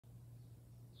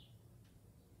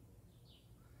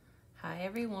Hi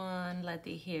everyone,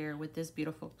 Letty here with This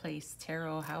Beautiful Place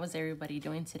Tarot. How is everybody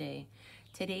doing today?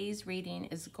 Today's reading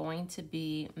is going to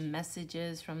be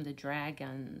messages from the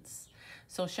dragons.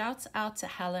 So shouts out to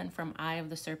Helen from Eye of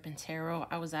the Serpent Tarot.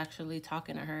 I was actually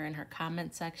talking to her in her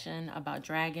comment section about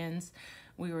dragons.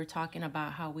 We were talking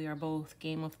about how we are both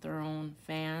Game of Thrones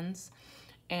fans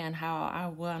and how I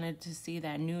wanted to see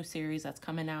that new series that's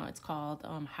coming out. It's called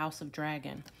House of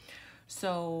Dragon.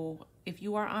 So if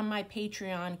you are on my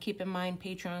Patreon, keep in mind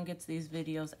Patreon gets these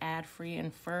videos ad-free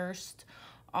and first.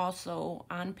 Also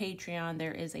on Patreon,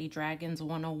 there is a Dragons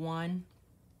 101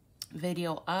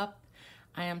 video up.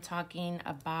 I am talking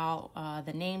about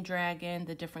the name dragon,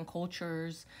 the different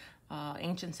cultures,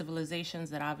 ancient civilizations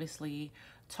that obviously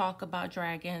talk about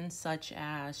dragons, such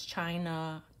as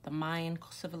China, the Mayan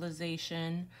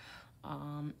civilization,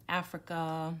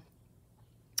 Africa,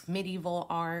 medieval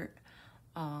art,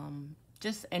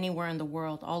 just anywhere in the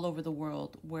world, all over the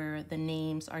world, where the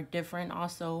names are different.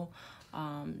 Also,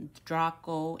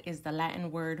 Draco is the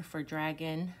Latin word for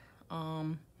dragon.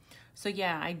 So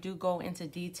yeah, I do go into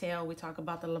detail. We talk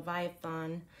about the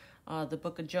Leviathan, the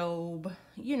Book of Job,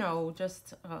 you know,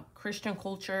 just Christian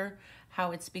culture, how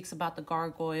it speaks about the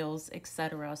gargoyles,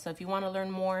 etc. So if you want to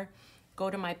learn more, go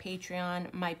to my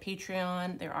Patreon. My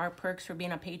Patreon, there are perks for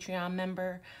being a Patreon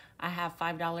member. I have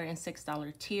 $5 and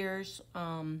 $6 tiers.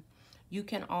 You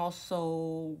can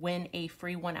also win a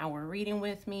free 1-hour reading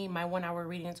with me. My 1-hour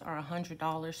readings are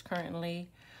 $100 currently.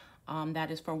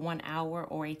 That is for 1 hour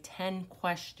or a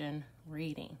 10-question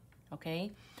reading,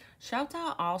 okay? Shout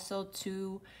out also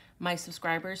to my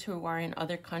subscribers who are in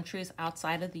other countries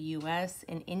outside of the US,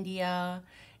 in India,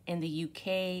 in the UK,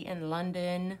 in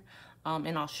London,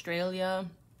 in Australia.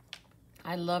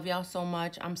 I love y'all so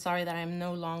much. I'm sorry that I'm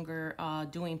no longer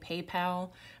doing PayPal.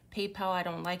 PayPal, I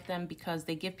don't like them because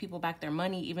they give people back their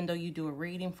money even though you do a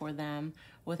reading for them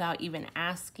without even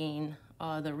asking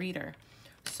the reader.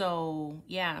 So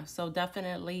yeah, so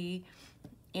definitely,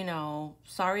 you know,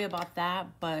 sorry about that,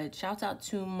 but shouts out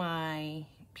to my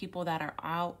people that are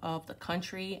out of the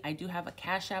country. I do have a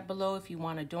Cash App below if you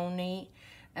want to donate,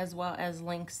 as well as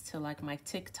links to like my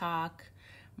TikTok,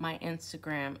 my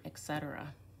Instagram,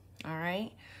 etc. All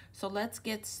right, so let's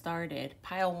get started.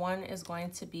 Pile 1 is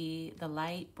going to be the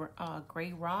light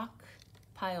gray rock.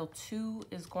 Pile 2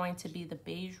 is going to be the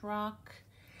beige rock.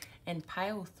 And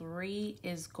pile 3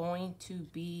 is going to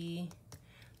be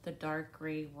the dark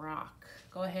gray rock.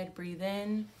 Go ahead, breathe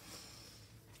in,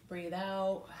 breathe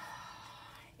out,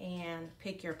 and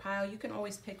pick your pile. You can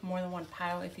always pick more than one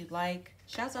pile if you'd like.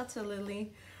 Shouts out to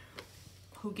Lily,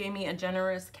 who gave me a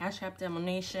generous Cash App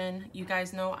donation. You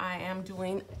guys know I am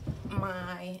doing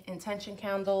my intention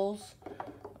candles.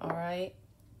 All right,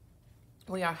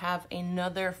 we have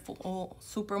another full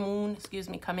super moon,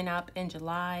 coming up in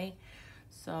July,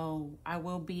 so I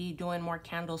will be doing more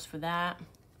candles for that.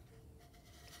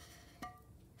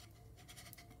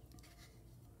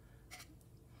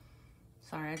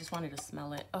 Sorry, I just wanted to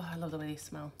smell it. Oh, I love the way they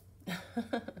smell.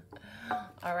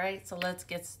 All right, so let's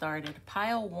get started.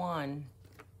 Pile 1.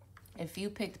 If you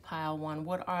picked pile 1,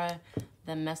 what are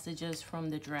the messages from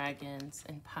the dragons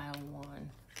in pile 1?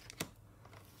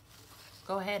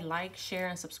 Go ahead, like, share,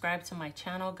 and subscribe to my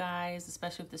channel, guys,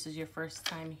 especially if this is your first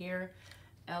time here.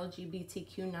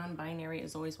 LGBTQ non-binary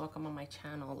is always welcome on my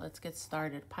channel. Let's get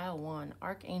started. Pile 1,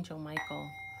 Archangel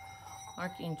Michael,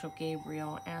 Archangel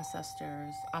Gabriel,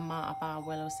 ancestors, ama, apa,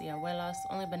 abuelos, y abuelas,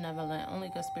 only benevolent, only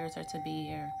good spirits are to be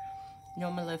here.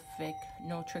 No malefic,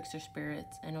 no trickster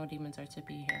spirits, and no demons are to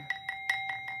be here.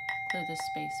 Clear this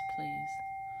space, please.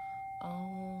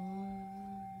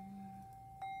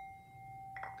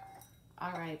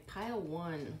 All right, pile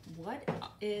 1. What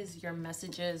is your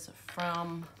messages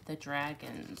from the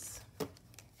dragons?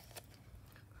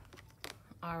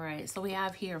 All right, so we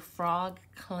have here Frog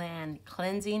Clan,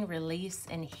 cleansing, release,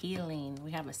 and healing.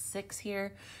 We have a 6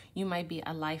 here. You might be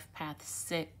a life path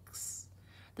 6.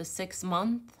 The 6th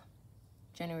month,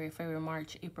 January, February,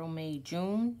 March, April, May,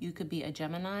 June. You could be a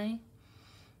Gemini.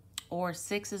 Or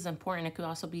 6 is important. It could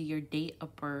also be your date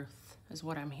of birth, is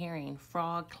what I'm hearing.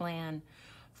 Frog Clan,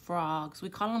 frogs. We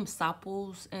call them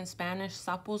sapos in Spanish.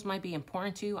 Sapos might be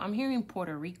important to you. I'm hearing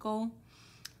Puerto Rico.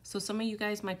 So some of you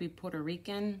guys might be Puerto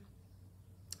Rican.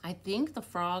 I think the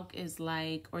frog is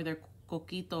like, or their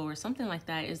coquito or something like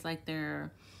that is like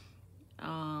their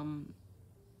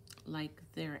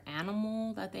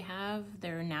animal that they have,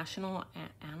 their national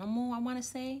animal, I want to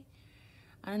say.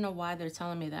 I don't know why they're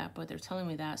telling me that, but they're telling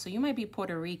me that. So you might be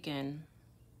Puerto Rican.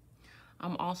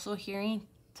 I'm also hearing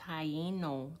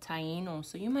Taino.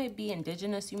 So you might be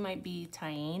indigenous. You might be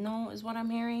Taino is what I'm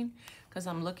hearing, because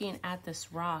I'm looking at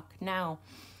this rock. Now,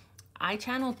 I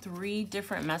channeled 3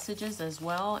 different messages as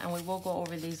well, and we will go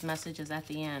over these messages at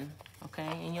the end, okay?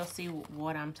 And you'll see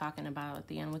what I'm talking about at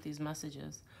the end with these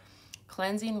messages.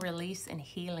 Cleansing, release, and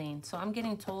healing. So I'm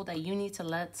getting told that you need to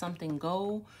let something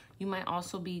go. You might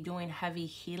also be doing heavy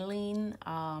healing.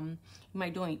 You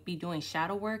might be doing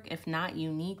shadow work. If not,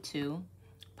 you need to.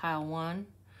 Pile 1.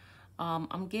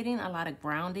 I'm getting a lot of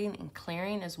grounding and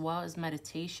clearing as well as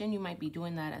meditation. You might be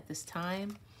doing that at this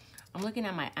time. I'm looking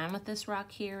at my amethyst rock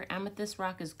here. Amethyst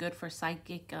rock is good for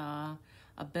psychic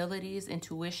abilities,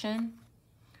 intuition.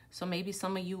 So maybe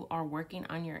some of you are working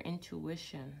on your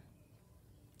intuition,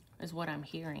 is what I'm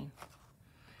hearing.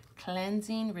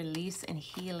 Cleansing, release, and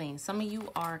healing. Some of you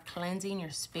are cleansing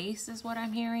your space, is what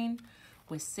I'm hearing,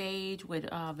 with sage, with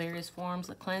various forms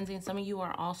of cleansing. Some of you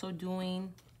are also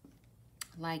doing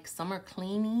like summer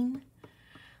cleaning.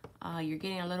 You're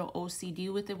getting a little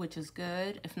OCD with it, which is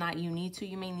good. If not, you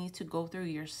may need to go through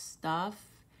your stuff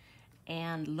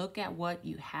and look at what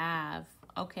you have.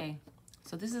 Okay,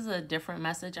 so this is a different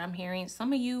message I'm hearing.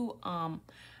 Some of you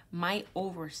might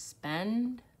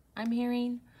overspend, I'm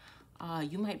hearing.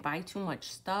 You might buy too much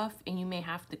stuff and you may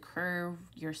have to curb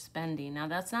your spending. Now,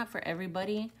 that's not for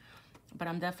everybody, but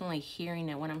I'm definitely hearing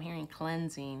it when I'm hearing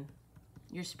cleansing.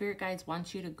 Your spirit guides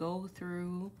want you to go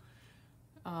through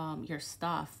your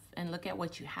stuff and look at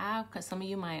what you have, because some of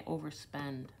you might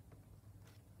overspend.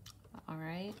 All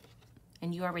right,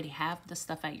 and you already have the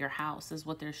stuff at your house, is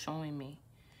what they're showing me.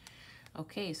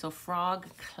 Okay, so Frog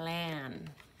Clan.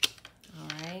 All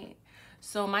right,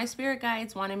 so my spirit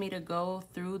guides wanted me to go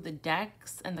through the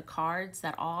decks and the cards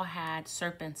that all had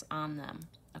serpents on them.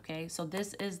 Okay, so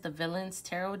this is the Villains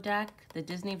Tarot deck, the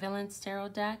Disney Villains Tarot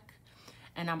deck,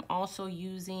 and I'm also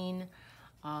using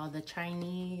the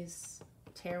Chinese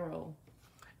Tarot.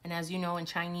 And as you know, in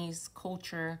Chinese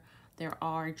culture, there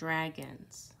are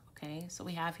dragons. Okay, so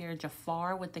we have here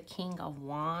Jafar with the King of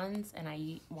Wands, and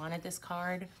I wanted this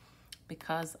card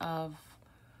because of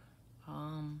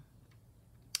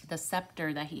the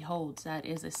scepter that he holds. That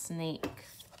is a snake.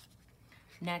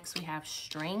 Next, we have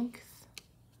Strength,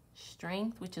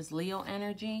 which is Leo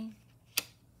energy.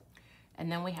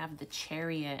 And then we have the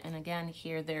Chariot, and again,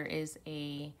 here there is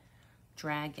a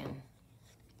dragon.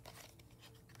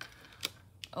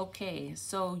 Okay,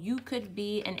 so you could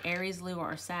be an Aries, Leo,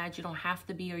 or Sag. You don't have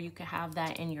to be, or you could have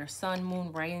that in your sun,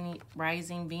 moon,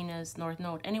 rising, Venus, North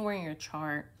Node, anywhere in your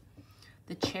chart.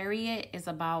 The Chariot is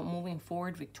about moving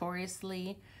forward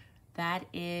victoriously. That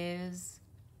is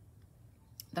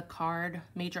the card,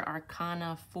 major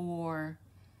arcana for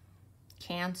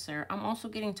Cancer. I'm also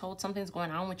getting told something's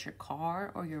going on with your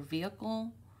car or your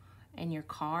vehicle, and your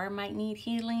car might need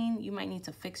healing. You might need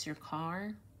to fix your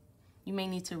car. You may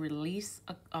need to release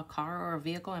a car or a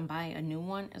vehicle and buy a new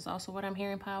one, is also what I'm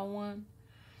hearing, pile 1.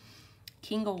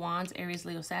 King of Wands, Aries,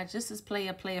 Leo, Sag. This is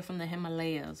player from the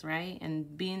Himalayas, right?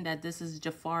 And being that this is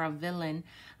Jafar, a villain,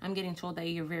 I'm getting told that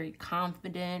you're very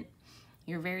confident.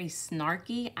 You're very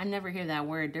snarky. I never hear that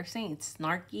word. They're saying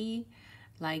snarky.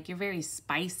 Like you're very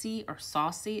spicy or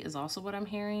saucy is also what I'm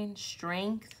hearing.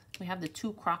 Strength. We have the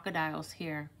 2 crocodiles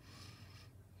here.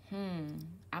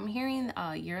 I'm hearing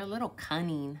you're a little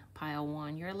cunning, pile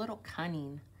 1. You're a little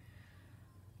cunning.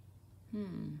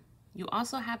 You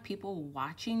also have people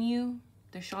watching you.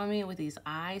 They're showing me with these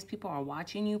eyes. People are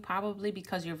watching you, probably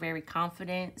because you're very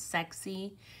confident,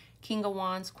 sexy. King of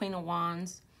Wands, Queen of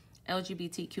Wands.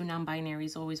 LGBTQ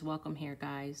non-binaries always welcome here,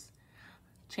 guys.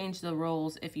 Change the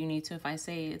roles if you need to. If I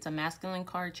say it's a masculine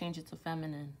card, change it to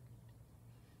feminine.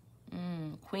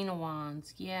 Queen of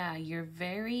Wands. Yeah, you're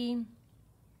very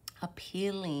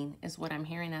appealing is what I'm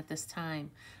hearing at this time.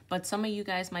 But some of you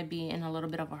guys might be in a little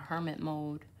bit of a hermit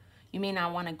mode. You may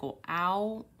not want to go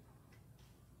out.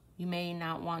 You may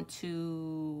not want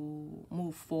to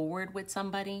move forward with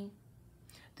somebody.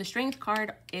 The Strength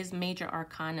card is major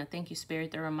arcana. Thank you,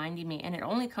 Spirit. They're reminding me. And it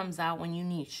only comes out when you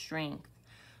need strength.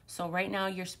 So right now,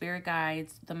 your spirit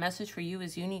guides, the message for you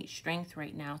is you need strength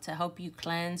right now to help you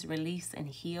cleanse, release, and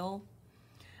heal.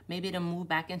 Maybe to move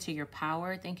back into your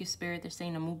power. Thank you, Spirit. They're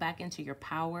saying to move back into your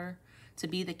power, to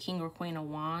be the King or Queen of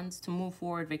Wands, to move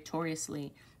forward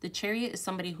victoriously. The Chariot is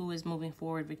somebody who is moving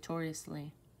forward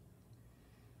victoriously.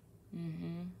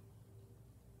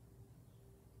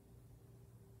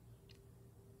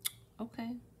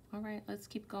 Okay. All right. Let's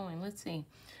keep going. Let's see.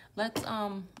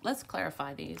 Let's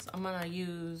clarify these. I'm gonna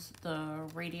use the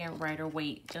Radiant Rider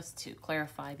weight just to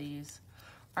clarify these.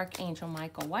 Archangel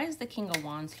Michael. Why is the King of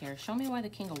Wands here? Show me why the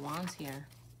King of Wands here.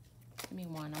 Give me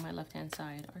one on my left-hand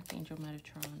side. Archangel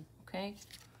Metatron. Okay.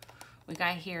 We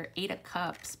got here 8 of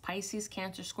Cups. Pisces,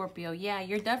 Cancer, Scorpio. Yeah,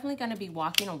 you're definitely going to be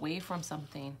walking away from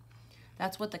something.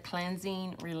 That's what the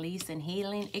cleansing, release, and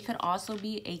healing. It could also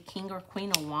be a King or Queen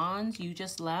of Wands you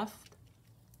just left.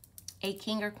 A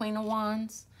King or Queen of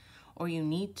Wands. Or you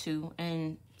need to.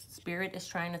 And Spirit is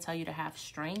trying to tell you to have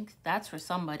strength. That's for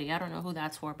somebody. I don't know who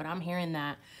that's for, but I'm hearing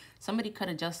that. Somebody could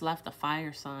have just left a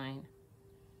fire sign.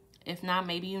 If not,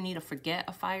 maybe you need to forget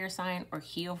a fire sign or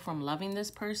heal from loving this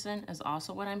person is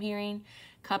also what I'm hearing.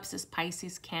 Cups is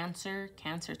Pisces, Cancer,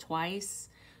 Cancer twice.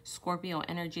 Scorpio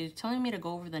energy is telling me to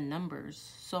go over the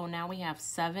numbers. So now we have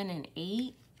 7 and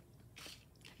 8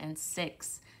 and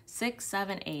 6. 6,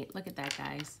 7, 8. Look at that,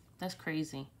 guys. That's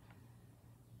crazy.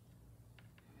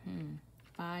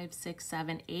 5, 6,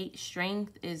 7, 8.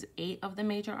 Strength is 8 of the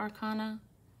major arcana.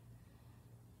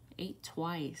 8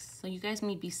 twice. So you guys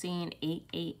may be seeing 8,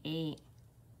 8, 8.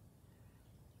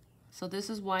 So this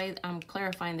is why I'm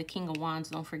clarifying the King of Wands.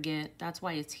 Don't forget. That's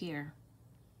why it's here.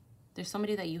 There's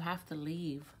somebody that you have to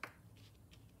leave.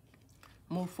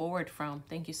 Move forward from.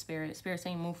 Thank you, Spirit. Spirit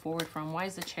saying move forward from. Why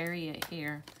is the Chariot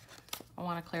here? I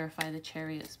want to clarify the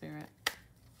Chariot, Spirit.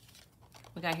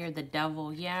 We got here the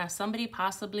Devil. Yeah, somebody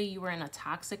possibly you were in a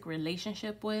toxic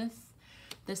relationship with.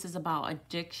 This is about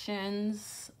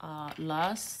addictions,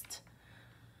 lust,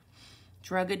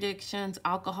 drug addictions,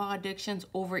 alcohol addictions,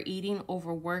 overeating,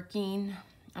 overworking.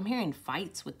 I'm hearing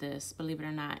fights with this, believe it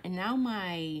or not. And now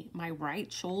my right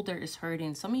shoulder is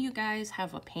hurting. Some of you guys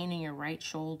have a pain in your right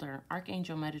shoulder.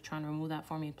 Archangel Metatron, remove that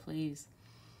for me, please.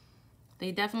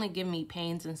 They definitely give me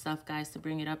pains and stuff, guys, to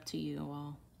bring it up to you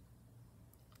all.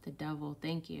 The Devil,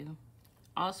 thank you.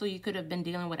 Also, you could have been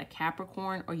dealing with a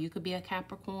Capricorn, or you could be a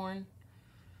Capricorn.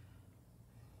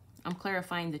 I'm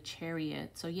clarifying the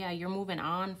Chariot. So yeah, you're moving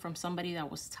on from somebody that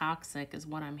was toxic is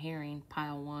what I'm hearing,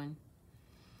 pile 1.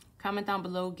 Comment down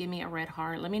below, give me a red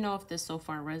heart. Let me know if this so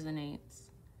far resonates.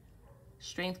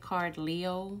 Strength card,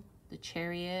 Leo, the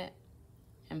Chariot,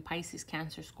 and Pisces,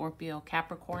 Cancer, Scorpio,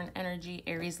 Capricorn energy,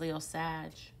 Aries, Leo,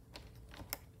 Sag.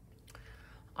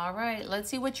 All right, let's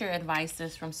see what your advice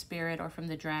is from Spirit or from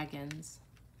the dragons.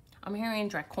 I'm hearing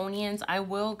Draconians. I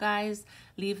will, guys,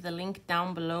 leave the link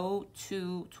down below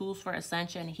to Tools for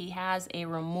Ascension. He has a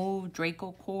remove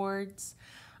Draco cords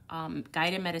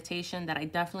guided meditation that I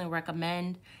definitely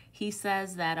recommend. He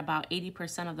says that about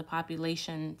 80% of the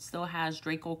population still has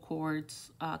Draco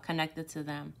cords connected to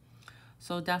them.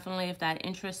 So definitely, if that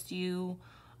interests you,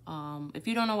 if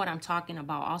you don't know what I'm talking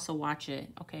about, also watch it.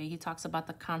 Okay, he talks about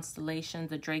the constellation,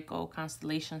 the Draco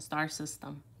constellation star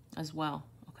system as well.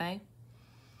 Okay.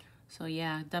 So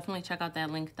yeah, definitely check out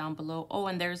that link down below. Oh,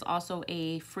 and there's also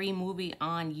a free movie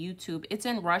on YouTube. It's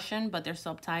in Russian, but there's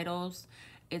subtitles.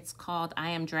 It's called I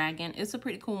Am Dragon. It's a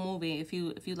pretty cool movie if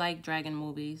you like dragon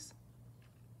movies.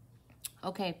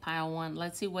 Okay, pile 1.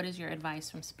 Let's see, what is your advice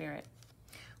from Spirit?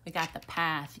 We got the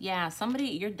Path. Yeah, somebody,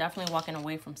 you're definitely walking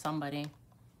away from somebody.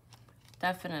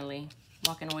 Definitely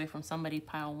walking away from somebody,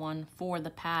 pile 1, for the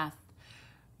Path.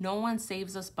 No one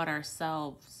saves us but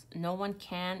ourselves. No one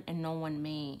can and no one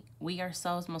may. We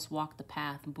ourselves must walk the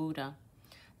path, Buddha.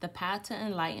 The path to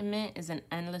enlightenment is an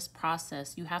endless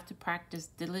process. You have to practice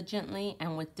diligently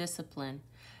and with discipline.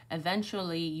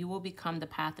 Eventually, you will become the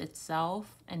path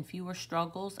itself, and fewer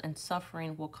struggles and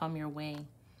suffering will come your way.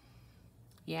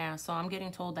 Yeah, so I'm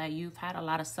getting told that you've had a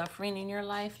lot of suffering in your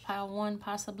life, pile 1,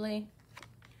 possibly.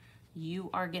 You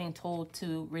are getting told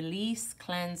to release,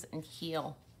 cleanse, and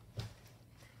heal.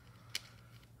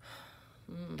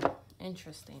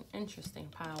 Interesting,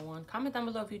 pile 1. Comment down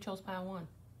below if you chose pile 1.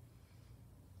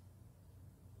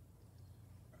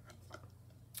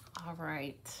 All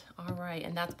right,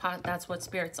 and that's what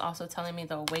Spirit's also telling me.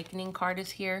 The Awakening card is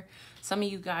here. Some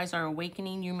of you guys are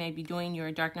awakening. You may be doing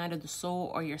your Dark Night of the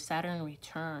Soul or your Saturn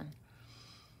return,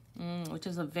 which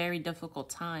is a very difficult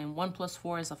time. 1 +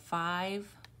 4 is a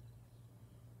 5.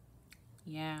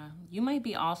 Yeah, you might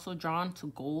be also drawn to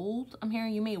gold. I'm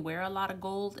hearing you may wear a lot of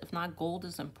gold. If not, gold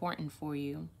is important for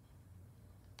you.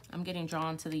 I'm getting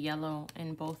drawn to the yellow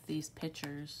in both these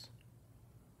pictures.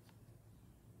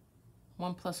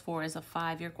 1 + 4 is a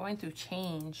 5. You're going through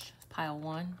change, pile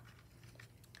 1.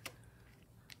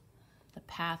 The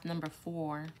Path, number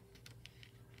 4.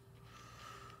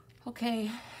 Okay,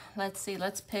 let's see.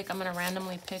 Let's pick. I'm going to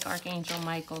randomly pick Archangel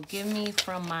Michael. Give me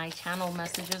from my channel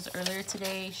messages earlier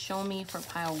today. Show me for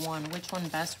pile 1 which one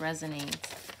best resonates.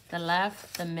 The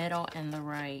left, the middle, and the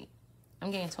right. I'm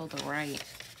getting told the right.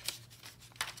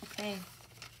 Okay.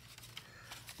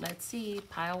 Let's see.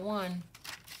 Pile 1.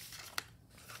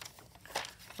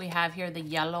 We have here the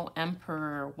Yellow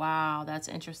Emperor. Wow, that's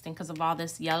interesting because of all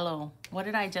this yellow. What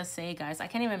did I just say, guys? I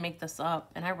can't even make this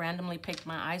up. And I randomly picked,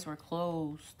 my eyes were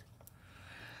closed.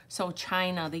 So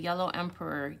China, the Yellow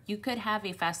Emperor, you could have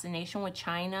a fascination with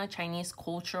China, Chinese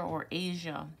culture, or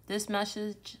Asia. This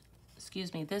message,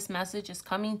 this message is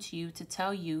coming to you to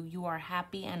tell you you are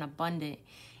happy and abundant,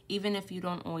 even if you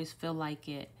don't always feel like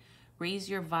it. Raise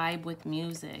your vibe with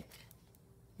music.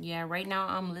 Yeah, right now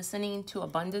I'm listening to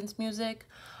abundance music.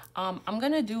 I'm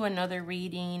going to do another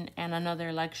reading and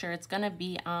another lecture. It's going to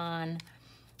be on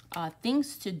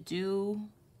things to do.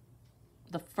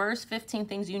 The first 15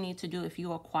 things you need to do if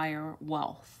you acquire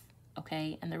wealth,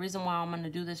 okay? And the reason why I'm going to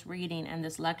do this reading and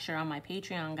this lecture on my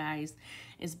Patreon, guys,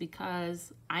 is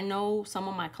because I know some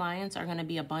of my clients are going to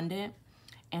be abundant,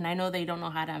 and I know they don't know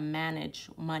how to manage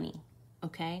money,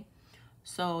 okay?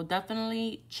 So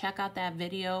definitely check out that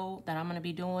video that I'm going to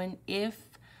be doing if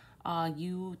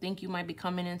you think you might be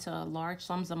coming into large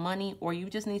sums of money, or you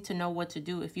just need to know what to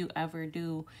do if you ever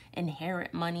do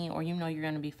inherit money, or you know you're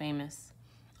going to be famous.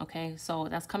 Okay, so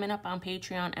that's coming up on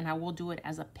Patreon, and I will do it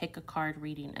as a pick a card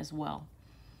reading as well.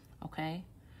 Okay,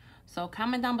 so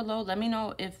comment down below. Let me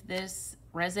know if this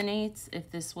resonates, if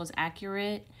this was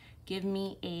accurate. Give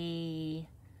me a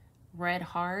red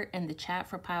heart in the chat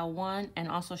for pile 1, and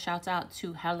also shouts out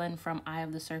to Helen from Eye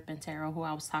of the Serpent Tarot, who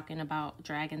I was talking about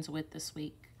dragons with this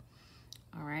week.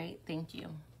 All right, thank you.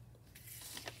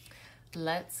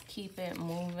 Let's keep it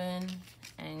moving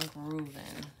and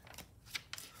grooving.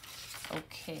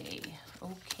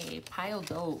 Okay, pile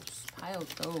those.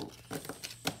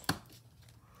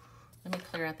 Let me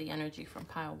clear out the energy from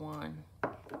pile 1.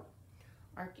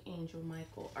 Archangel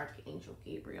Michael, Archangel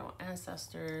Gabriel,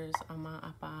 ancestors, ama,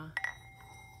 apa,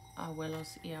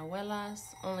 abuelos y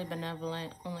abuelas, only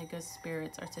benevolent, only good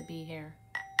spirits are to be here.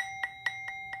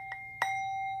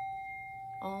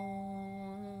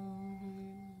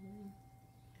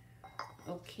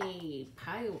 Okay,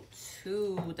 pile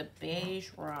 2, the beige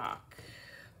rock.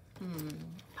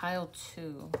 Pile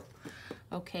 2.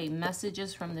 Okay,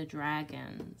 messages from the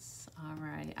dragons. All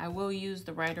right, I will use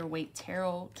the Rider-Waite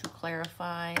Tarot to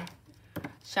clarify.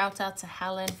 Shout out to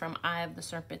Helen from Eye of the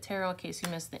Serpent Tarot, in case you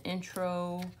missed the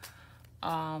intro.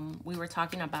 We were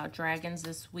talking about dragons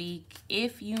this week.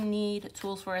 If you need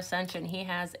tools for Ascension, he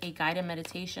has a guided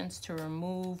meditations to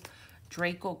remove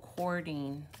Draco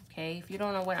cording. Okay, if you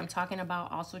don't know what I'm talking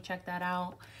about, also check that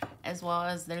out. As well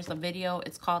as there's a video,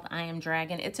 it's called I Am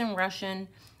Dragon. It's in Russian,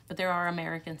 but there are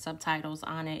American subtitles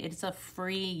on it. It's a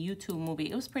free YouTube movie.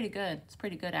 It was pretty good. It's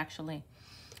pretty good, actually.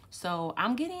 So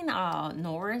I'm getting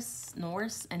Norse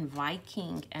and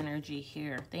Viking energy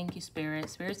here. Thank you, Spirit.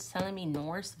 Spirit's telling me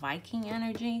Norse, Viking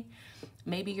energy.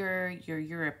 Maybe you're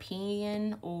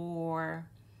European or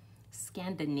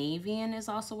Scandinavian is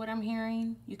also what I'm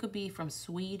hearing. You could be from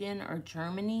Sweden or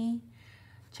Germany.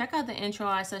 Check out the intro.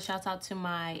 I said shout out to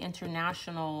my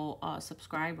international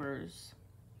subscribers.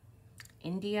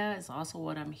 India is also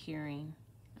what I'm hearing.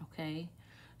 Okay,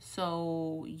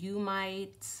 so you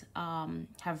might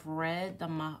have read the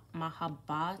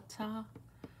Mahabharata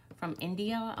from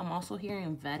India. I'm also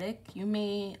hearing Vedic. You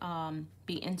may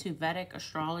be into Vedic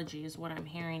astrology is what I'm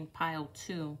hearing. Pile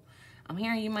 2. I'm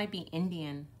hearing you might be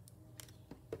Indian.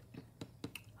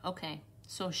 Okay,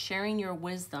 so sharing your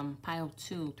wisdom, pile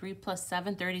 2. 3 plus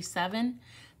 7, 37.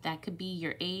 That could be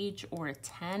your age or a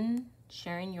 10.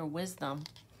 Sharing your wisdom.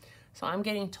 So I'm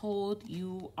getting told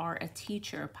you are a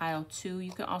teacher, pile 2.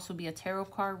 You could also be a tarot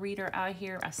card reader out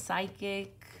here, a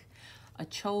psychic, a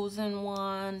chosen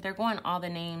one. They're going all the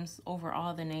names, over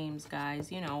all the names,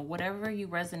 guys. You know, whatever you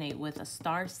resonate with, a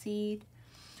star seed.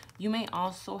 You may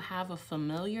also have a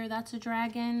familiar that's a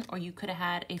dragon, or you could have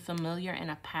had a familiar in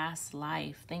a past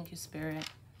life. Thank you, Spirit.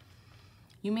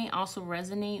 You may also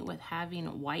resonate with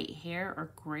having white hair or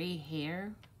gray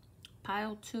hair,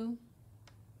 pile 2.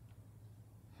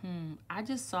 I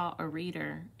just saw a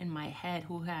reader in my head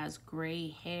who has gray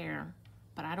hair,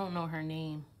 but I don't know her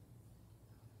name.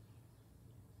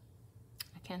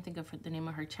 I can't think of the name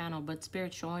of her channel, but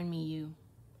Spirit showing me you.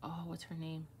 Oh, what's her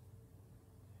name?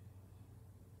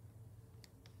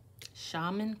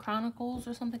 Shaman Chronicles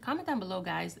or something. Comment down below,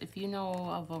 guys, if you know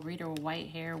of a reader with white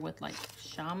hair with like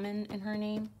shaman in her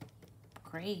name.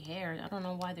 Gray hair. I don't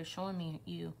know why they're showing me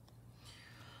you.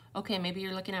 Okay, maybe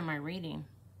you're looking at my reading.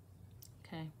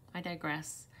 Okay, I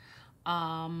digress.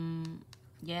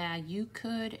 Yeah, you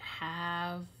could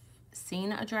have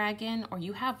seen a dragon, or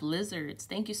you have lizards.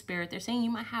 Thank you, Spirit. They're saying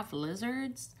you might have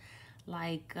lizards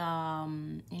like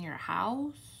in your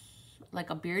house, like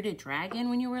a bearded dragon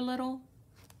when you were little.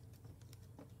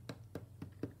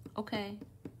 Okay,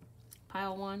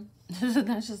 pile 1.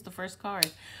 That's just the first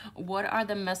card. What are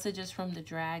the messages from the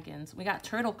dragons? We got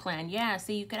Turtle Clan. Yeah,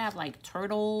 see, you could have like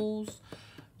turtles.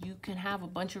 You can have a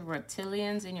bunch of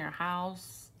reptilians in your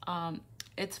house.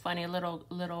 It's funny, a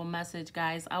little message,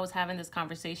 guys. I was having this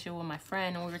conversation with my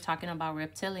friend, and we were talking about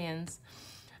reptilians.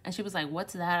 And she was like,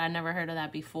 what's that? I never heard of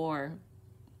that before.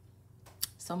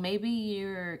 So maybe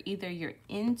you're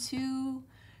into,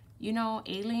 you know,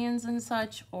 aliens and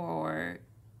such, or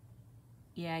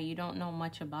yeah, you don't know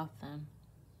much about them.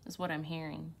 That's what I'm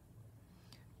hearing.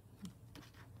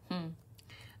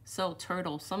 So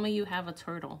turtle, some of you have a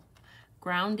turtle.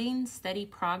 Grounding, steady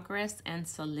progress, and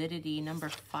solidity, number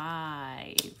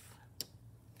 5.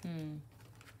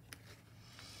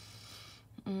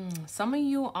 Some of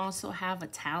you also have a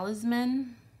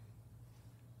talisman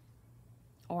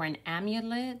or an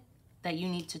amulet that you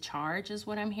need to charge is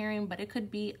what I'm hearing, but it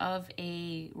could be of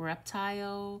a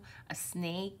reptile, a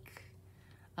snake,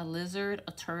 a lizard,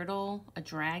 a turtle, a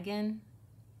dragon.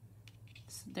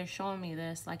 They're showing me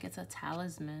this like it's a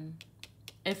talisman.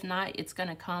 If not, it's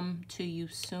gonna come to you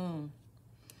soon.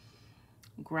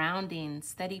 Grounding,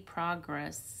 steady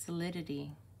progress,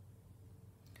 solidity.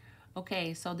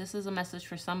 Okay, so this is a message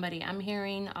for somebody. I'm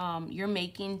hearing you're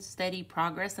making steady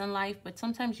progress in life, but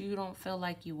sometimes you don't feel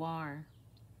like you are.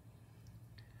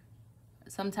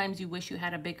 Sometimes you wish you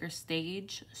had a bigger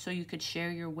stage so you could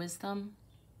share your wisdom,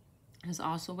 is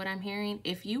also what I'm hearing.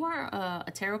 If you are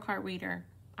a tarot card reader,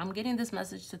 I'm getting this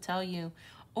message to tell you,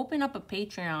 open up a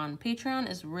Patreon. Patreon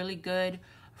is really good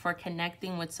for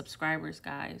connecting with subscribers,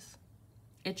 guys.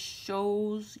 It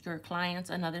shows your clients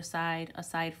another side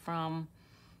aside from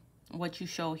what you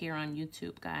show here on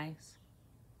YouTube, guys.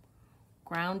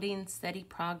 Grounding, steady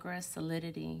progress,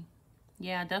 solidity.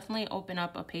 Yeah, definitely open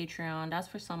up a Patreon. That's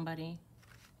for somebody.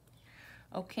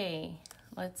 Okay,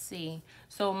 let's see.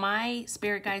 So my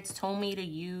spirit guides told me to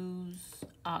use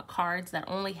cards that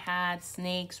only had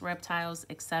snakes, reptiles,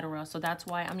 etc. So that's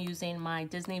why I'm using my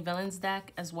Disney Villains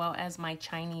deck as well as my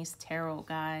Chinese tarot,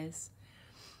 guys.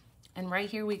 And right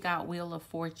here we got Wheel of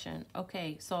Fortune.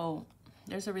 Okay, so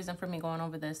there's a reason for me going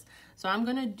over this. So I'm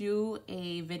gonna do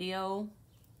a video,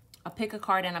 a pick a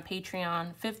card and a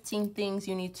Patreon, 15 things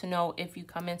you need to know if you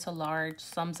come into large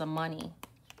sums of money,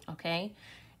 okay?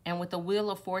 And with the Wheel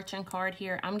of Fortune card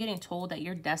here, I'm getting told that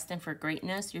you're destined for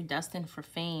greatness, you're destined for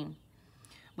fame.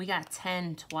 We got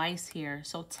 10 twice here.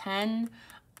 So 10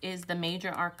 is the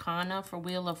major arcana for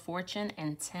Wheel of Fortune,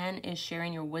 and 10 is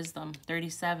sharing your wisdom.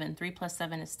 37, 3 plus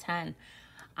 7 is 10.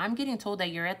 I'm getting told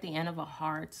that you're at the end of a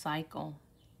hard cycle.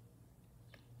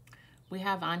 We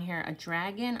have on here a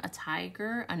dragon, a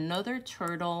tiger, another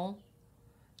turtle,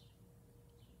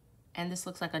 and this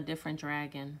looks like a different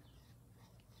dragon.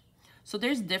 So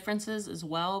there's differences as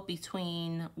well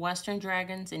between Western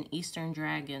dragons and Eastern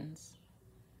dragons.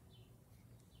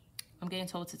 I'm getting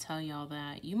told to tell y'all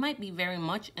that. You might be very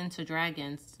much into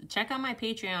dragons. Check out my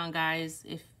Patreon, guys,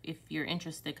 if you're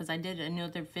interested, because I did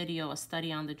another video, a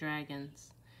study on the dragons.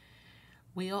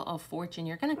 Wheel of Fortune.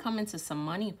 You're going to come into some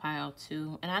money pile,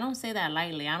 too. And I don't say that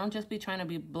lightly. I don't just be trying to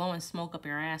be blowing smoke up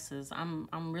your asses. I'm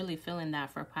really feeling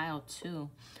that for pile 2.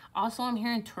 Also, I'm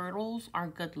hearing turtles are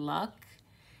good luck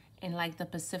in like the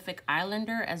Pacific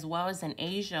Islander as well as in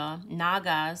Asia.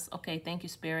 Nagas. Okay, thank you,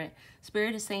 Spirit.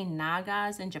 Spirit is saying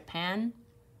Nagas in Japan.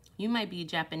 You might be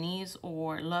Japanese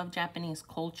or love Japanese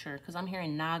culture, because I'm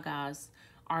hearing Nagas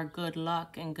are good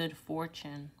luck and good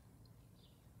fortune.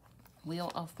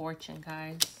 Wheel of Fortune,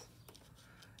 guys.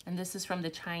 And this is from the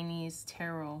Chinese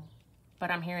tarot,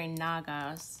 but I'm hearing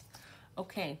Nagas.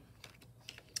 Okay.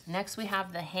 Next we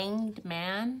have the Hanged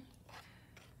Man.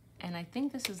 And I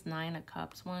think this is 9 of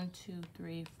Cups. 1, 2,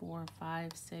 3, 4,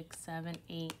 5, 6, 7,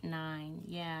 8, 9.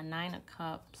 Yeah, 9 of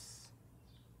Cups.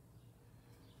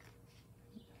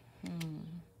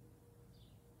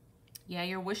 Yeah,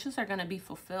 your wishes are going to be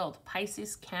fulfilled.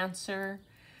 Pisces, Cancer,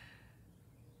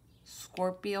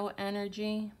 Scorpio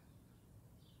energy.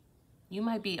 You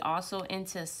might be also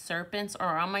into serpents,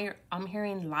 or I'm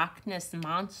hearing Loch Ness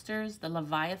monsters, the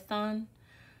Leviathan.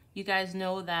 You guys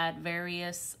know that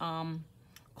various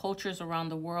cultures around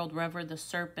the world revere the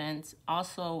serpents,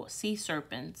 also sea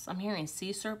serpents. I'm hearing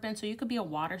sea serpents, so you could be a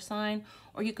water sign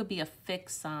or you could be a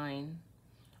fixed sign.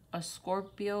 A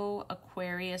Scorpio,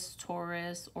 Aquarius,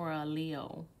 Taurus, or a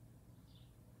Leo.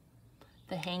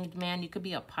 The Hanged Man, you could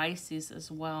be a Pisces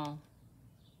as well.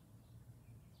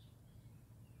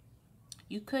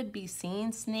 You could be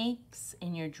seeing snakes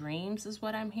in your dreams is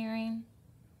what I'm hearing.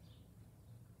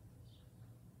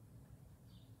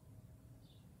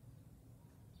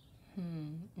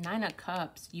 Nine of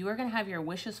Cups. You are going to have your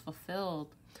wishes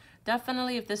fulfilled.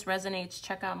 Definitely, if this resonates,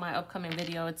 check out my upcoming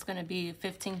video. It's going to be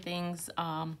 15 things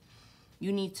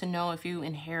you need to know if you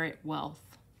inherit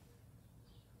wealth.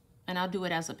 And I'll do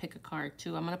it as a pick a card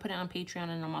too. I'm going to put it on Patreon,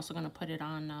 and I'm also going to put it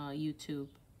on YouTube.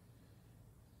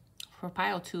 For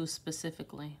pile 2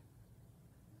 specifically.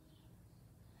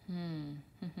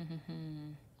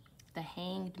 The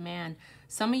Hanged Man.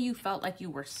 Some of you felt like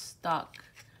you were stuck.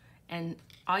 And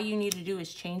all you need to do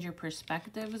is change your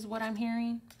perspective is what I'm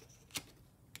hearing.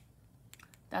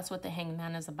 That's what the Hanged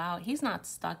Man is about. He's not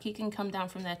stuck. He can come down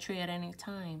from that tree at any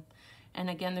time.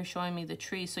 And again, they're showing me the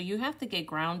trees. So you have to get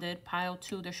grounded. Pile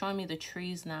 2, they're showing me the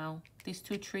trees now. These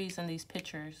 2 trees in these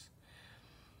pictures.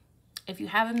 If you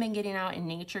haven't been getting out in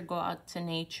nature, go out to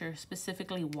nature.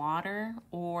 Specifically water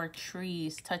or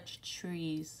trees. Touch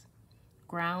trees.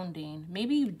 Grounding.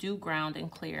 Maybe you do ground and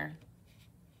clear.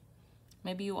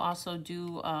 Maybe you also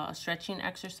do a stretching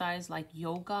exercise like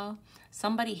yoga.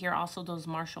 Somebody here also does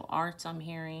martial arts, I'm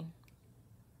hearing.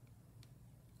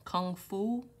 Kung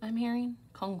Fu, I'm hearing.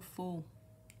 Kung Fu.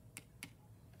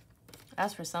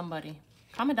 That's for somebody.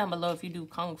 Comment down below if you do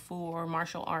Kung Fu or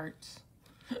martial arts.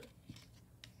 I'm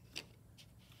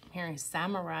hearing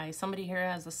samurai. Somebody here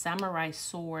has a samurai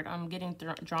sword. I'm getting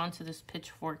drawn to this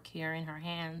pitchfork here in her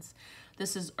hands.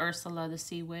 This is Ursula, the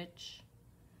Sea Witch.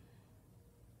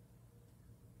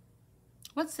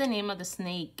 What's the name of the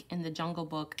snake in the Jungle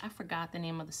Book? I forgot the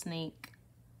name of the snake.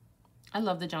 I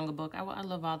love the Jungle Book. I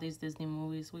love all these Disney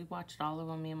movies. We watched all of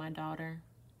them, me and my daughter.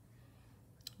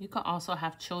 You could also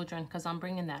have children because I'm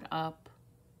bringing that up.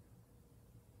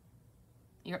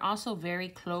 You're also very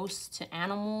close to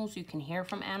animals. You can hear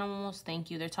from animals.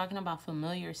 Thank you. They're talking about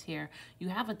familiars here. You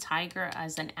have a tiger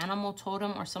as an animal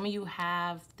totem, or some of you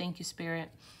have, thank you, Spirit.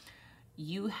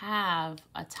 You have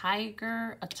a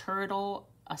tiger, a turtle,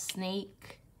 a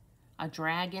snake, a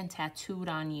dragon tattooed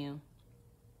on you,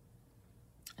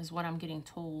 is what I'm getting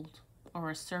told. Or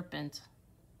a serpent.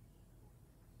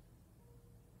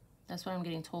 That's what I'm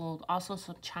getting told. Also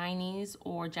some Chinese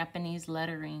or Japanese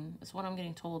lettering. That's what I'm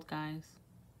getting told, guys.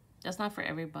 That's not for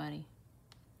everybody.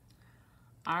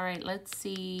 All right, let's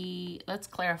see. Let's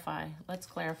clarify. Let's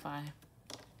clarify.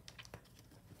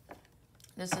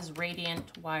 This is Radiant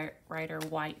Rider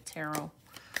White Tarot.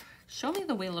 Show me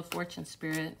the Wheel of Fortune,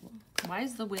 Spirit. Why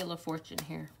is the Wheel of Fortune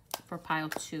here for pile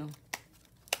 2?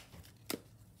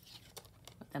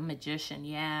 The Magician.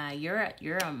 Yeah,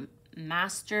 you're a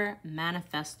master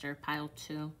manifester, pile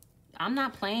 2. I'm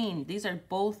not playing. These are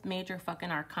both major fucking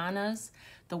arcanas.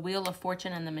 The Wheel of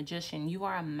Fortune and the Magician. You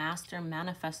are a master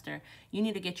manifester. You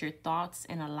need to get your thoughts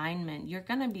in alignment. You're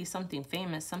going to be something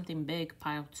famous, something big,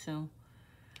 pile 2.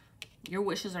 Your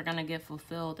wishes are going to get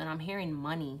fulfilled. And I'm hearing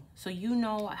money. So you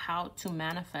know how to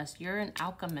manifest. You're an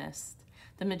alchemist.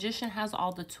 The Magician has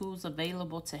all the tools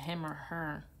available to him or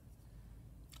her.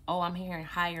 Oh, I'm hearing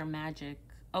higher magic.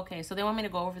 Okay, so they want me to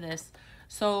go over this.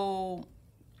 So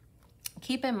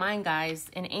keep in mind, guys,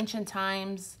 in ancient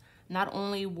times, not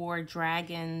only were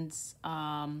dragons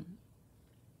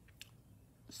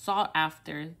sought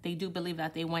after, they do believe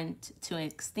that they went to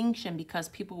extinction because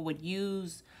people would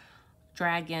use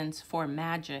dragons for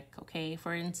magic, okay?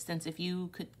 For instance, if you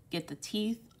could get the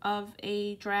teeth of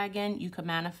a dragon, you could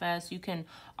manifest. You can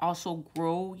also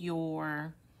grow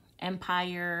your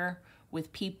empire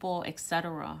with people,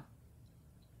 etc.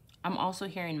 I'm also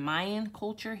hearing Mayan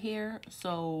culture here.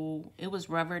 So it was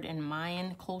revered in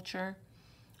Mayan culture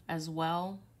as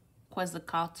well.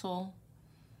 Quetzalcoatl,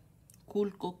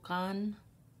 Kulkulkan.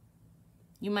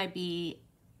 You might be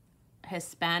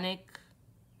Hispanic,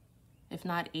 if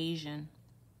not Asian.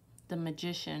 The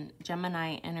Magician,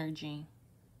 Gemini energy.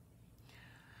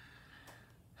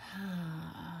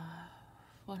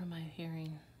 What am I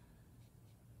hearing?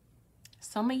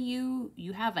 Some of you,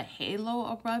 you have a halo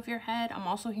above your head. I'm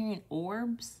also hearing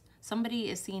orbs. Somebody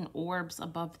is seeing orbs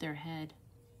above their head.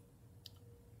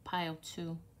 Pile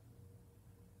 2.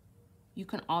 You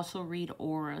can also read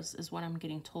auras, is what I'm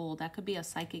getting told. That could be a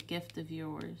psychic gift of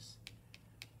yours.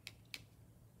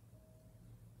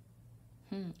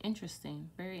 Interesting.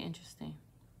 Very interesting.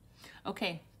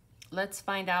 Okay, let's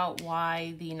find out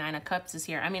why the Nine of Cups is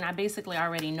here. I mean, I basically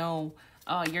already know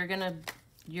you're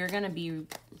gonna be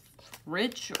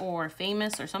rich or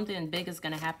famous, or something big is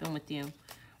gonna happen with you.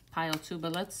 Pile 2,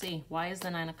 but let's see. Why is the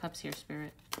Nine of Cups here,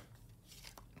 Spirit?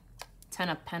 10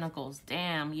 of Pentacles.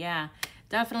 Damn, yeah.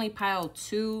 Definitely pile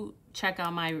 2. Check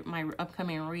out my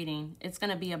upcoming reading. It's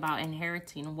gonna be about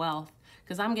inheriting wealth.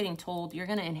 Because I'm getting told you're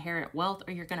going to inherit wealth,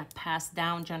 or you're going to pass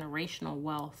down generational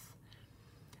wealth.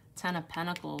 10 of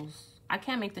Pentacles. I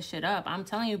can't make this shit up. I'm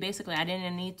telling you, basically, I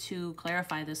didn't need to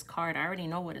clarify this card. I already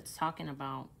know what it's talking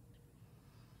about.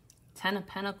 10 of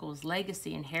Pentacles.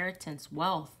 Legacy, inheritance,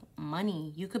 wealth,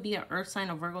 money. You could be an earth sign,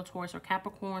 a Virgo, Taurus, or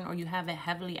Capricorn, or you have it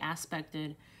heavily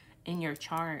aspected in your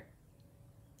chart.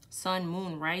 Sun,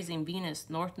 Moon, Rising, Venus,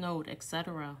 North Node,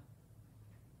 etc.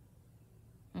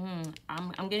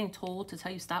 I'm getting told to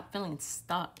tell you, stop feeling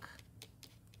stuck.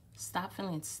 Stop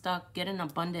feeling stuck. Get an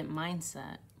abundant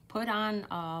mindset. Put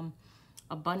on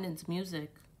abundance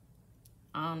music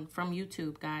from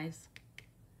YouTube, guys.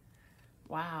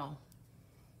 Wow.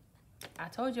 I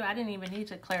told you I didn't even need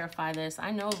to clarify this.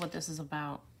 I know what this is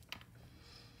about.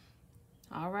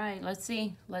 All right, let's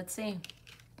see. Let's see.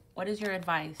 What is your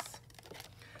advice?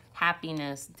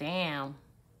 Happiness. Damn.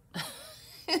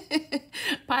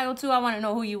 Pile 2, I want to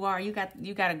know who you are. You got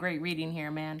a great reading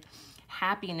here, man.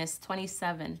 Happiness,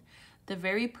 27. The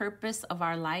very purpose of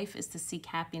our life is to seek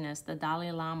happiness. The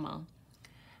Dalai Lama.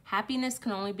 Happiness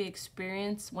can only be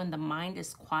experienced when the mind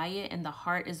is quiet and the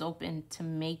heart is open to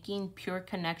making pure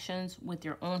connections with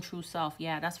your own true self.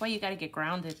 Yeah, that's why you got to get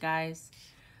grounded, guys.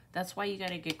 That's why you got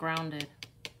to get grounded.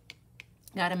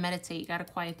 You got to meditate. You got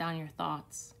to quiet down your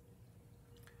thoughts.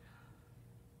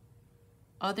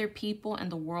 Other people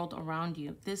and the world around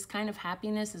you. This kind of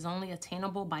happiness is only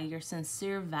attainable by your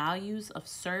sincere values of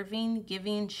serving,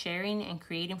 giving, sharing, and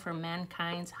creating for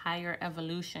mankind's higher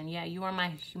evolution. Yeah, you are my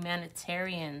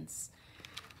humanitarians.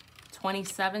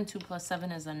 27, 2 plus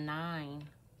 7 is a 9.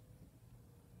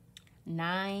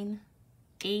 9,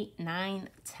 8, 9,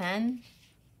 10.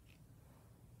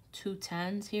 2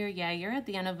 10s here. Yeah, you're at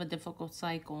the end of a difficult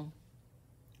cycle.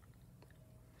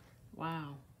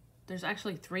 Wow. There's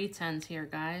actually 3 10s here,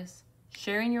 guys.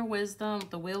 Sharing your wisdom,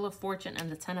 the Wheel of Fortune,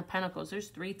 and the 10 of Pentacles. There's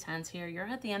 3 10s here. You're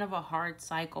at the end of a hard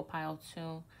cycle, Pile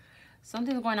 2.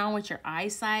 Something's going on with your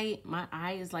eyesight. My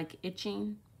eye is like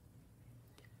itching.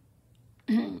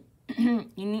 You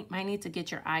might need to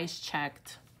get your eyes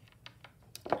checked.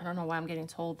 I don't know why I'm getting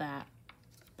told that.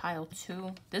 Pile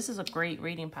 2. This is a great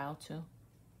reading, Pile 2.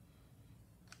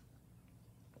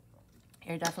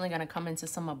 You're definitely going to come into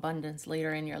some abundance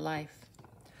later in your life.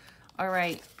 All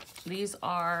right, these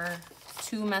are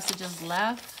 2 messages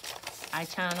left. I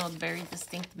channeled very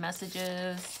distinct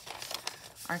messages.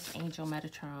 Archangel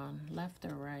Metatron, left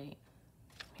or right?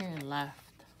 I'm hearing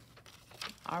left.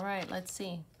 All right, let's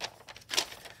see.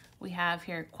 We have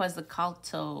here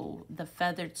Quetzalcoatl, the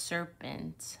feathered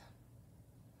serpent.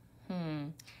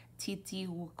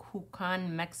 Titihuacan,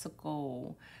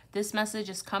 Mexico. This message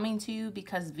is coming to you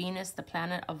because Venus, the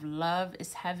planet of love,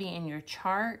 is heavy in your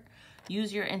chart.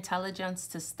 Use your intelligence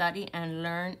to study and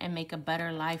learn and make a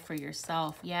better life for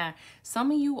yourself. Yeah,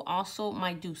 some of you also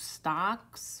might do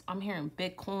stocks. I'm hearing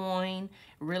Bitcoin,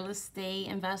 real estate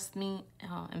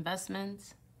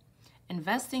investments.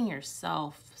 Investing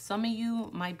yourself. Some of you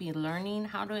might be learning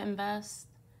how to invest.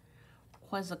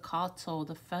 Quetzalcoatl,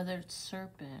 the feathered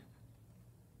serpent.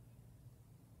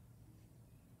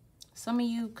 Some of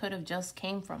you could have just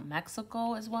came from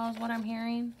Mexico as well, as what I'm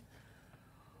hearing.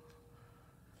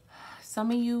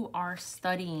 Some of you are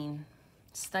studying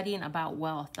about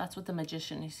wealth. That's what the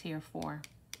Magician is here for.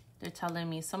 They're telling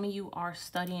me some of you are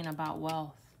studying about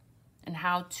wealth and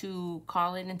how to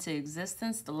call it into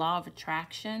existence, the law of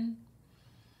attraction.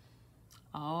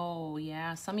 Oh,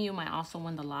 yeah. Some of you might also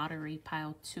win the lottery,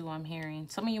 Pile 2, I'm hearing.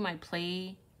 Some of you might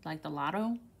play like the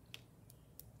lotto.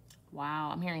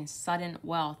 Wow, I'm hearing sudden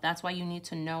wealth. That's why you need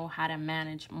to know how to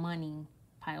manage money,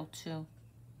 Pile 2.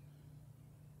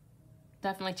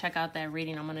 Definitely check out that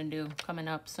reading I'm going to do coming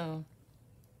up soon.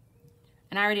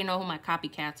 And I already know who my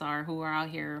copycats are, who are out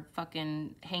here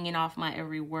fucking hanging off my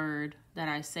every word that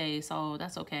I say. So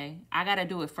that's okay. I got to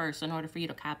do it first in order for you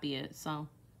to copy it. So,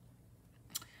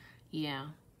 yeah.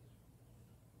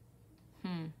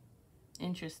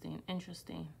 Interesting.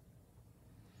 Interesting.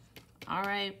 All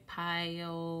right,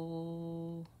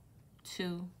 Pile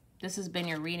 2. This has been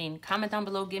your reading. Comment down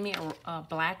below. Give me a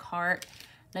black heart.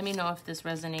 Let me know if this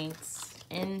resonates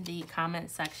in the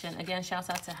comment section. Again, shouts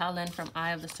out to Helen from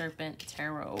Eye of the Serpent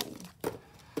Tarot.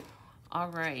 All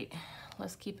right,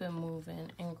 let's keep it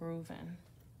moving and grooving.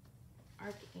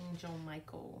 Archangel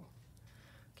Michael,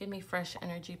 give me fresh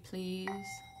energy, please,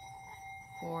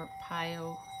 for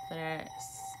Pile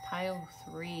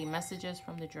 3, messages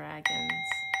from the dragons.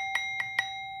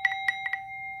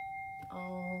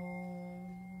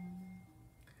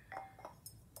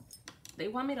 They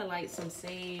want me to light some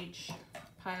sage,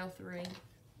 Pile 3.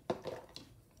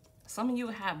 Some of you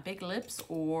have big lips,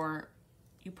 or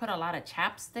you put a lot of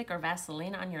chapstick or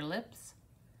Vaseline on your lips.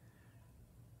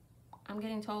 I'm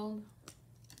getting told.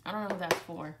 I don't know who that's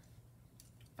for,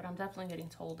 but I'm definitely getting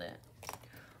told it.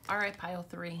 All right, Pile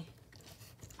 3.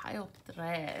 Pile 3.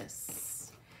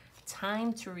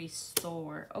 Time to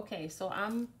restore. Okay, so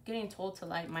I'm getting told to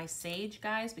light my sage,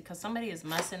 guys, because somebody is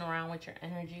messing around with your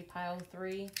energy, Pile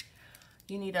 3.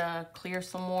 You need to clear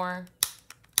some more.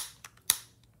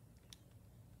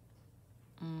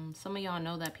 Some of y'all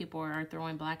know that people are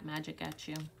throwing black magic at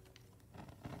you.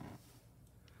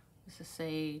 to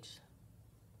Sage.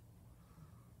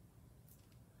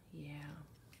 Yeah.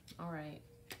 All right.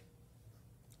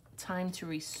 Time to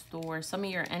restore. Some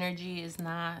of your energy is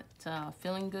not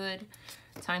feeling good.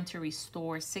 Time to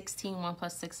restore. 16. 1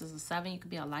 plus 6 is a 7. You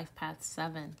could be a life path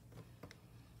 7.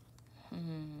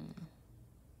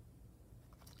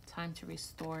 Time to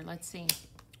restore. Let's see.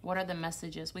 What are the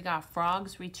messages? We got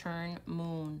frogs, return,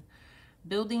 moon.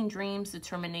 Building dreams,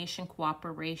 determination,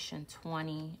 cooperation,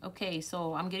 20. Okay,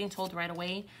 so I'm getting told right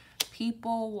away,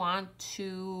 people want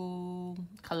to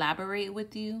collaborate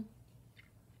with you.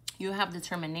 You have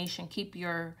determination. Keep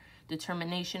your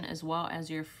determination as well as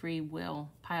your free will.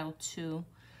 Pile 2.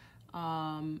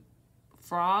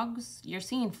 Frogs, you're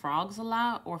seeing frogs a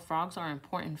lot, or frogs are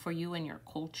important for you and your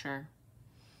culture.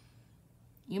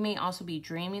 You may also be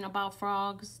dreaming about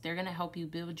frogs. They're going to help you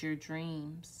build your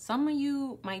dreams. Some of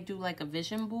you might do like a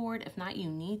vision board. If not, you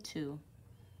need to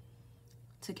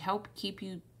help keep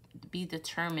you be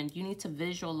determined. You need to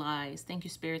visualize. Thank you,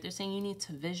 Spirit. They're saying you need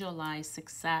to visualize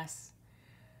success,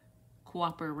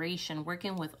 cooperation,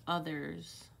 working with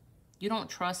others. You don't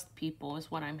trust people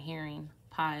is what I'm hearing.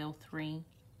 Pile 3.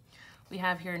 We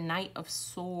have here Knight of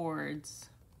Swords.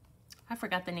 I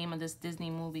forgot the name of this Disney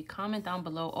movie. Comment down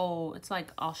below. Oh, it's like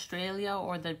Australia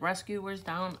or the Rescuers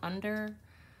Down Under.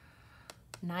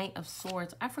 Knight of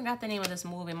Swords. I forgot the name of this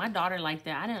movie. My daughter liked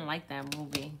it. I didn't like that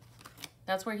movie.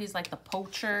 That's where he's like the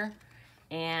poacher.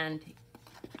 And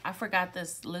I forgot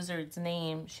this lizard's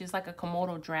name. She's like a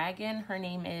Komodo dragon. Her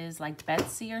name is like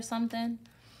Betsy or something.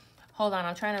 Hold on.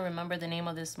 I'm trying to remember the name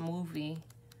of this movie.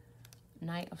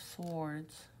 Knight of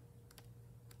Swords.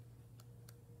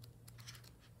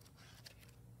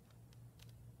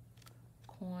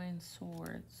 Coin,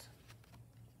 swords.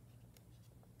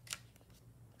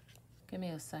 Give me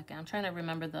a second. I'm trying to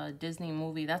remember the Disney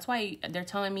movie. That's why they're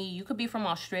telling me you could be from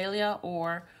Australia,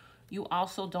 or you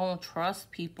also don't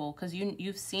trust people because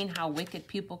you've seen how wicked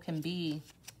people can be.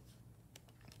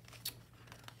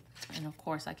 And of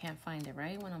course, I can't find it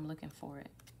right when I'm looking for it.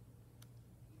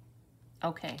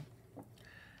 Okay.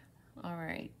 All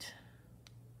right.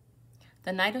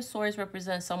 The Knight of Swords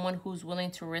represents someone who's willing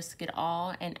to risk it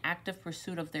all in active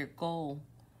pursuit of their goal.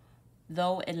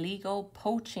 Though illegal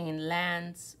poaching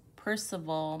lands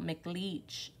Percival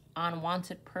McLeach on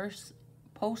wanted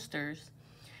posters,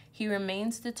 he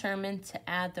remains determined to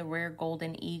add the rare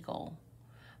golden eagle,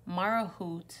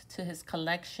 Marahoot, to his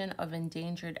collection of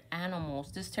endangered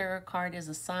animals. This tarot card is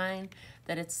a sign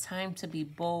that it's time to be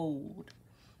bold.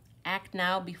 Act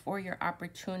now before your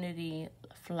opportunity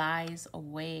flies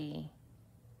away.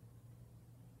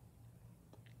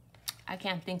 I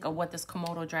can't think of what this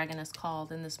Komodo dragon is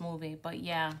called in this movie, but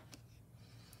yeah.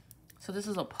 So this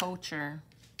is a poacher.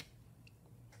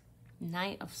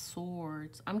 Knight of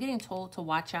Swords. I'm getting told to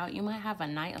watch out. You might have a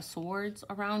Knight of Swords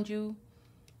around you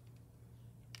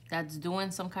that's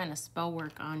doing some kind of spell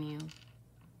work on you.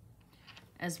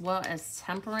 As well as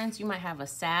Temperance. You might have a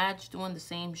Sag doing the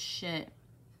same shit.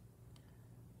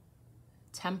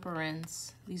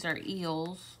 Temperance. These are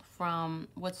eels from,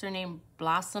 what's their name?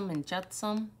 Blossom and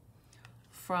Jetsam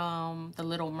from The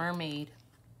Little Mermaid.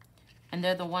 And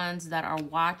they're the ones that are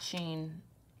watching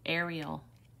Ariel.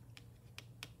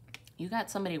 You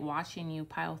got somebody watching you,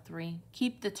 pile 3.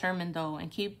 Keep determined though, and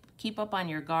keep up on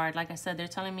your guard. Like I said, they're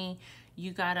telling me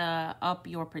you gotta up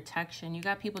your protection. You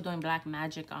got people doing black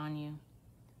magic on you.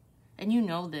 And you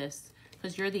know this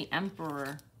because you're the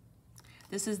Emperor.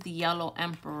 This is the Yellow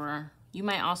Emperor. You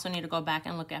might also need to go back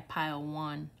and look at pile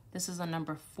 1. This is a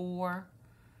number 4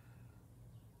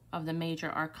 of the major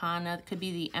arcana. It could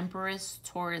be the Empress,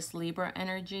 Taurus, Libra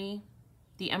energy.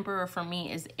 The Emperor for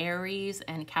me is Aries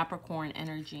and Capricorn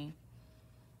energy.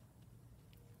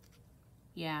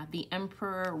 Yeah, the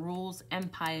Emperor rules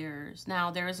empires.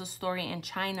 Now, there is a story in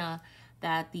China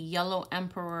that the Yellow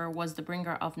Emperor was the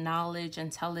bringer of knowledge,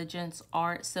 intelligence,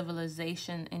 art,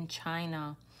 civilization in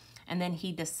China. And then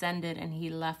he descended and he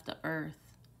left the earth.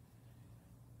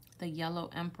 The Yellow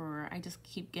Emperor. I just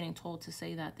keep getting told to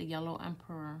say that. The Yellow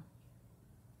Emperor.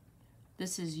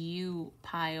 This is you,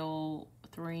 pile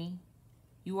 3.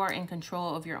 You are in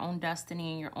control of your own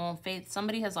destiny and your own fate.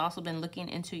 Somebody has also been looking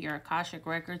into your Akashic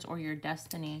records or your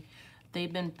destiny.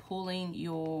 They've been pulling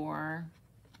your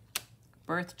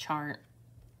birth chart.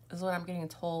 This is what I'm getting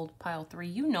told, pile 3.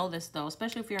 You know this though,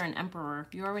 especially if you're an Emperor.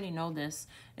 You already know this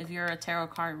if you're a tarot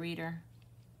card reader.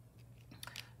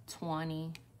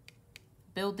 20.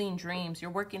 Building dreams. You're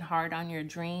working hard on your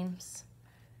dreams.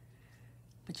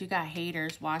 But you got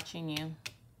haters watching you.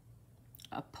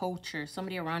 A poacher.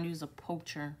 Somebody around you is a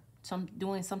poacher.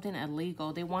 Doing something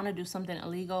illegal. They want to do something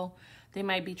illegal. They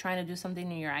might be trying to do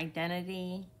something in your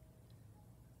identity.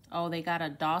 Oh, they got a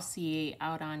dossier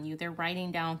out on you. They're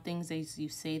writing down things as you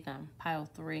say them. Pile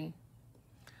 3.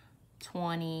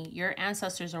 20. Your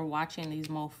ancestors are watching these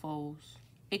mofos.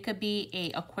 It could be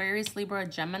a Aquarius, Libra,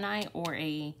 Gemini, or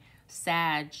a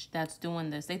Sag that's doing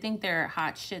this. They think they're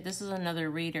hot shit. This is another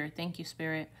reader. Thank you,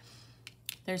 Spirit.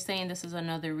 They're saying this is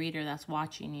another reader that's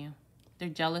watching you. They're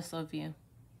jealous of you.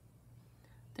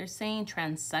 They're saying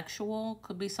transsexual.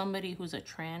 Could be somebody who's a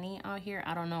tranny out here.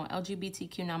 I don't know.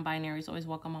 LGBTQ non-binary is always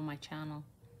welcome on my channel.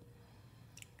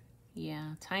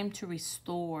 Yeah, time to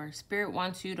restore. Spirit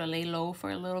wants you to lay low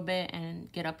for a little bit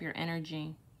and get up your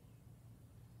energy.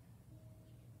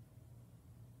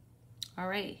 All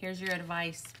right, here's your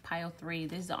advice, pile 3.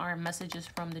 These are messages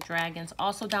from the dragons.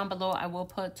 Also down below, I will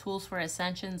put Tools for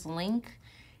Ascension's link.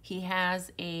 He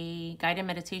has a guided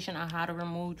meditation on how to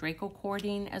remove Draco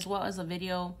cording, as well as a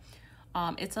video.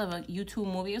 It's a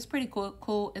YouTube movie. It's pretty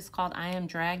cool. It's called I Am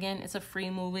Dragon. It's a free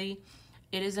movie.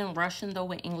 It is in Russian, though,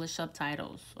 with English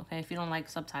subtitles. Okay, if you don't like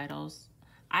subtitles.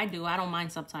 I do. I don't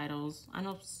mind subtitles. I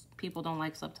know people don't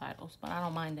like subtitles, but I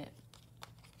don't mind it.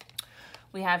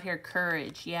 We have here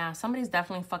courage. Yeah, somebody's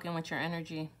definitely fucking with your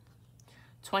energy.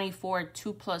 24,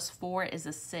 2 plus 4 is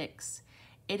a 6.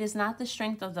 It is not the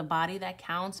strength of the body that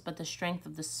counts, but the strength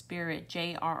of the spirit.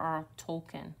 J.R.R.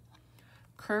 Tolkien.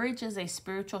 Courage is a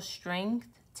spiritual strength,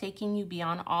 taking you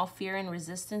beyond all fear and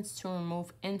resistance to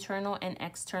remove internal and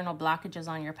external blockages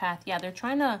on your path. Yeah, they're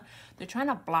trying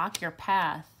to block your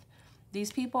path.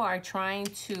 These people are trying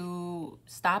to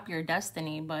stop your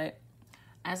destiny, but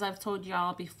as I've told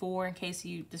y'all before, in case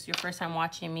this is your first time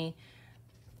watching me,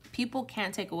 people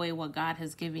can't take away what God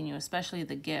has given you, especially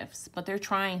the gifts, but they're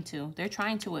trying to. They're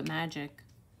trying to with magic.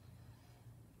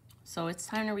 So it's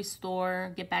time to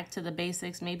restore, get back to the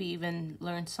basics, maybe even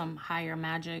learn some higher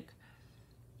magic.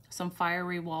 Some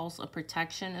fiery walls of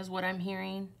protection is what I'm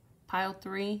hearing. Pile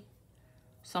 3.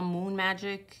 Some moon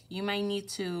magic. You might need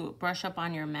to brush up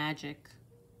on your magic.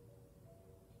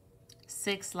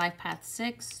 6, life path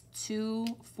 6, 2,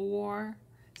 4,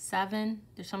 7.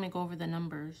 There's something go over the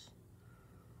numbers.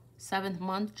 7th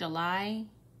month, July.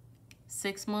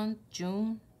 6th month,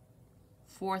 June.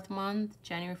 4th month,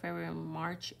 January, February,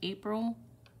 March, April.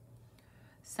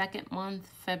 2nd month,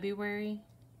 February.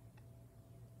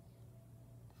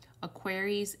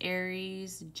 Aquarius,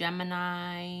 Aries,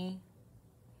 Gemini,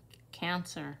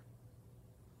 Cancer.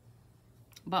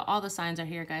 But all the signs are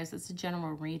here, guys. It's a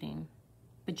general reading.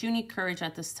 But you need courage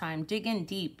at this time. Dig in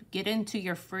deep. Get into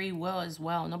your free will as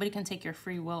well. Nobody can take your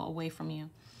free will away from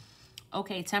you.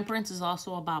 Okay, temperance is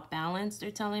also about balance, they're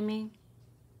telling me.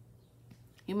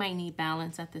 You might need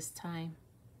balance at this time.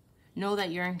 Know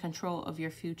that you're in control of your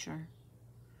future.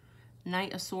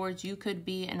 Knight of Swords, you could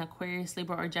be an Aquarius,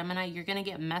 Libra, or Gemini. You're going to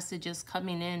get messages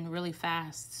coming in really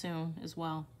fast soon as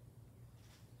well.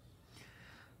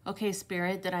 Okay,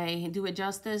 Spirit, did I do it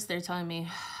justice? They're telling me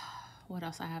what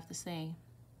else I have to say.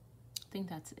 I think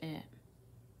that's it.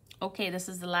 Okay, this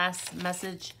is the last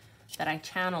message that I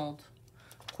channeled.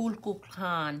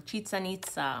 Kulkulkan, Chichen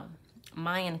Itza,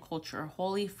 Mayan culture,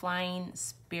 holy flying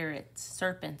spirit,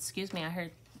 serpent. Excuse me, I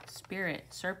heard spirit,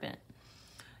 serpent.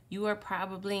 You are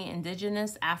probably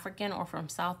indigenous, African, or from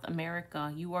South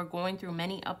America. You are going through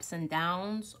many ups and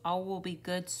downs. All will be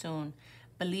good soon.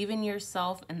 Believe in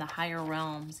yourself and the higher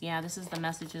realms. Yeah, this is the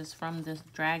messages from the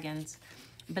dragons.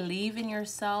 Believe in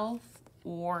yourself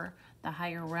or the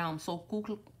higher realm. So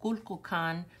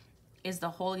Kulkulkan is the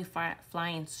holy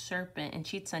flying serpent in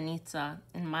Chichen Itza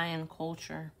in Mayan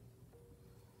culture.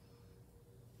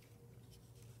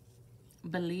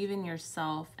 Believe in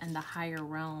yourself and the higher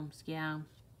realms. Yeah.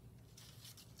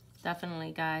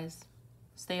 Definitely, guys.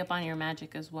 Stay up on your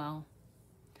magic as well.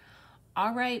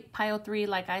 All right, pile 3,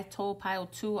 like I told pile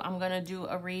 2, I'm going to do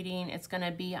a reading. It's going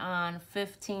to be on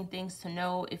 15 things to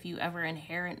know if you ever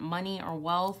inherit money or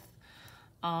wealth.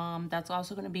 That's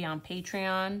also going to be on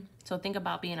Patreon. So think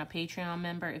about being a Patreon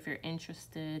member if you're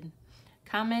interested.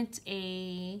 Comment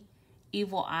a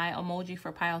evil eye emoji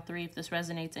for pile 3 if this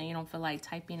resonates and you don't feel like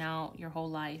typing out your whole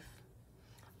life.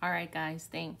 All right, guys.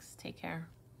 Thanks. Take care.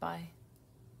 Bye.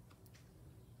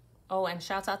 Oh, and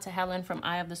shouts out to Helen from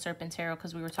Eye of the Serpent Tarot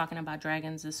because we were talking about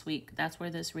dragons this week. That's where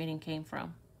this reading came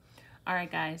from. All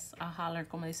right, guys. I'll holler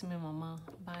como dice mi mamá.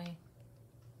 Bye.